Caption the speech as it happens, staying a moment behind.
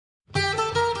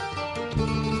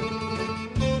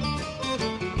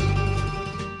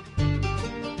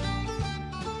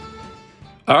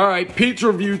All right,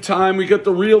 pizza review time. We got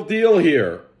the real deal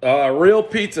here. Real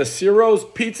pizza, Ciro's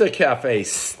Pizza Cafe,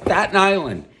 Staten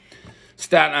Island.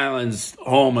 Staten Island's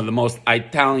home of the most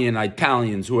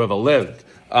Italians who ever lived.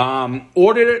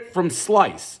 Ordered it from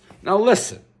Slice. Now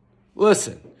listen.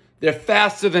 They're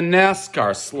faster than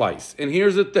NASCAR Slice. And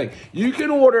here's the thing. You can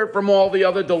order it from all the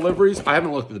other deliveries. I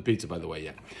haven't looked at the pizza, by the way,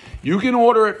 yet. You can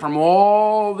order it from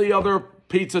all the other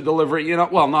pizza delivery,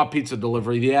 well, not pizza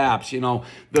delivery, the apps,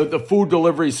 the food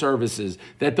delivery services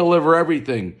that deliver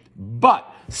everything. But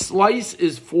Slice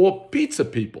is for pizza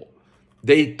people.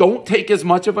 They don't take as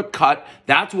much of a cut.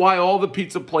 That's why all the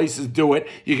pizza places do it.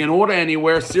 You can order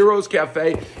anywhere, Ciro's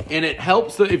Cafe, and it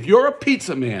helps. If you're a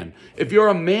pizza man, if you're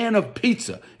a man of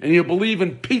pizza, and you believe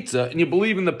in pizza, and you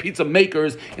believe in the pizza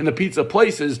makers and the pizza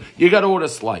places, you got to order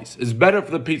Slice. It's better for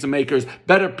the pizza makers,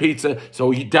 better pizza. So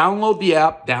you download the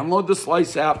app, download the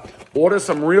Slice app, order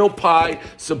some real pie,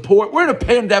 support. We're in a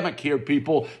pandemic here,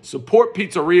 people. Support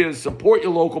pizzerias, support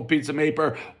your local pizza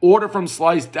maker, order from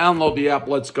Slice, download the app,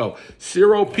 let's go.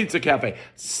 Ciro Pizza Cafe,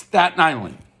 Staten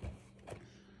Island.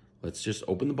 Let's just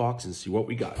open the box and see what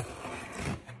we got.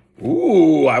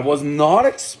 Ooh, I was not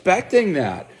expecting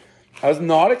that.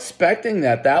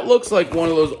 That looks like one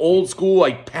of those old school,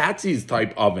 like Patsy's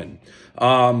type oven.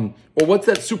 Or what's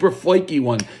that super flaky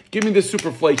one? Give me the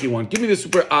super flaky one. Give me the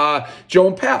super, Joe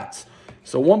and Pat's.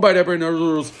 So one bite every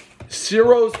noodles.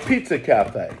 Ciro's Pizza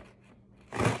Cafe.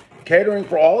 Catering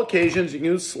for all occasions. You can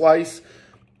use Slice.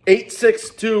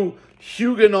 862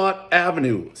 Huguenot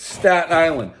Avenue, Staten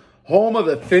Island. Home of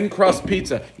the thin crust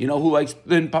pizza. You know who likes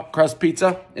thin crust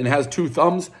pizza and has two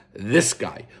thumbs? This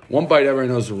guy. One bite,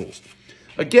 everyone knows the rules.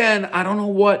 Again, I don't know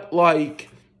what, look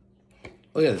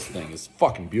at this thing. It's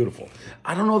fucking beautiful.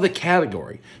 I don't know the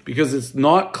category because it's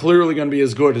not clearly going to be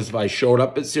as good as if I showed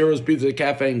up at Ciro's Pizza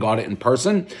Cafe and got it in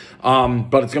person.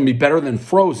 But it's going to be better than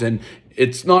frozen.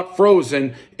 It's not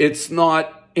frozen. It's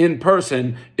not in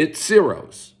person. It's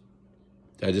Ciro's.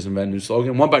 Did I just invent a new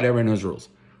slogan? One bite, everyone knows the rules.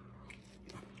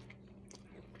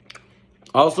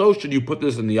 Also, should you put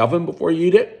this in the oven before you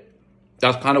eat it?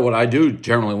 That's kind of what I do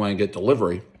generally when I get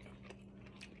delivery.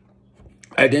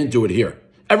 I didn't do it here.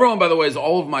 Everyone, by the way, is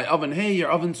all over my oven. Hey,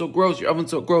 your oven's so gross.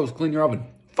 Clean your oven.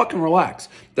 Fucking relax.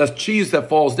 That's cheese that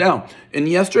falls down. And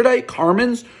yesterday,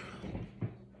 Carmen's,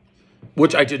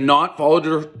 which I did not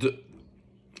follow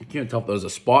I can't tell if there was a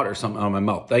spot or something on my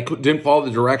mouth. I didn't follow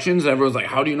the directions. Everyone's like,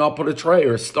 how do you not put a tray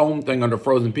or a stone thing under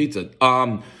frozen pizza?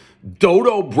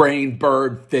 Dodo brain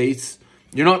bird face.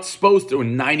 You're not supposed to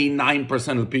in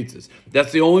 99% of the pizzas.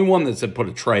 That's the only one that said put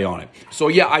a tray on it. So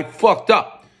yeah, I fucked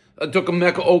up. I took a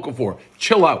Mecca Okafor.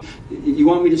 Chill out. You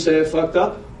want me to say I fucked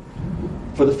up?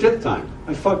 For the 5th time,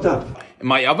 I fucked up. In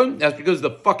my oven? That's because the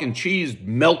fucking cheese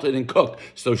melted and cooked.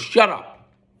 So shut up.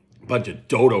 Bunch of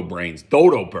dodo brains,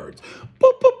 dodo birds.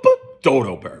 Boop, boop, boop.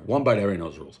 Dodo bird. One bite, everyone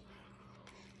knows the rules.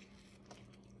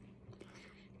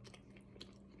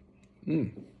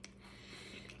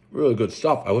 Really good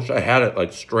stuff. I wish I had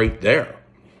it straight there.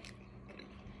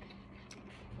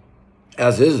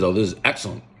 As is, though, this is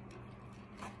excellent.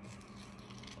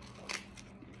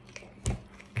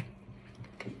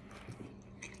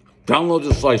 Download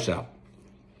the Slice app.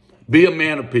 Be a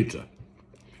man of pizza.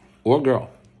 Or girl.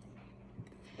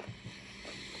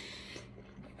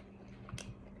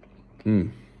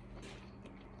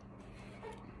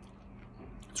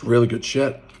 It's really good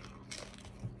shit.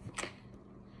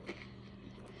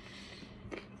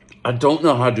 I don't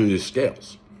know how to do these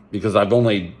scales because I've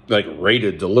only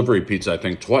rated delivery pizza, I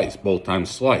think, twice, both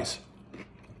times Slice.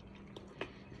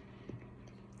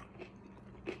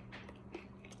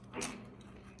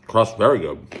 Crust, very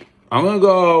good. I'm going to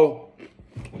go,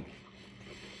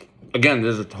 again,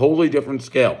 there's a totally different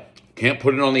scale. Can't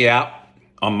put it on the app.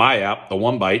 On my app, the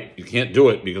One Bite, you can't do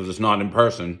it because it's not in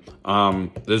person.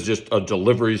 There's just a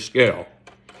delivery scale.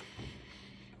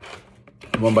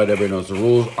 One Bite, everybody knows the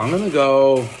rules. I'm going to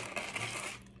go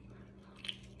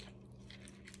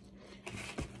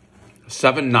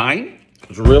 7.9.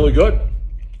 It's really good.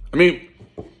 I mean,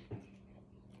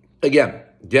 again,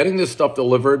 getting this stuff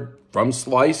delivered from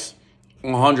Slice,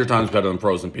 100 times better than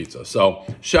frozen pizza. So,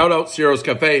 shout out Ciro's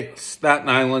Cafe, Staten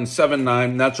Island,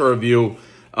 7.9. That's our review.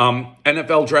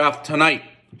 NFL draft tonight.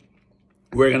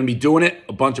 We're going to be doing it.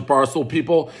 A bunch of Barstool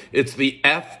people. It's the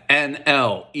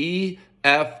FNL.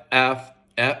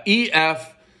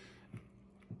 EF.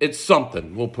 It's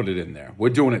something. We'll put it in there. We're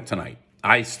doing it tonight.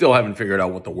 I still haven't figured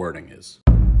out what the wording is.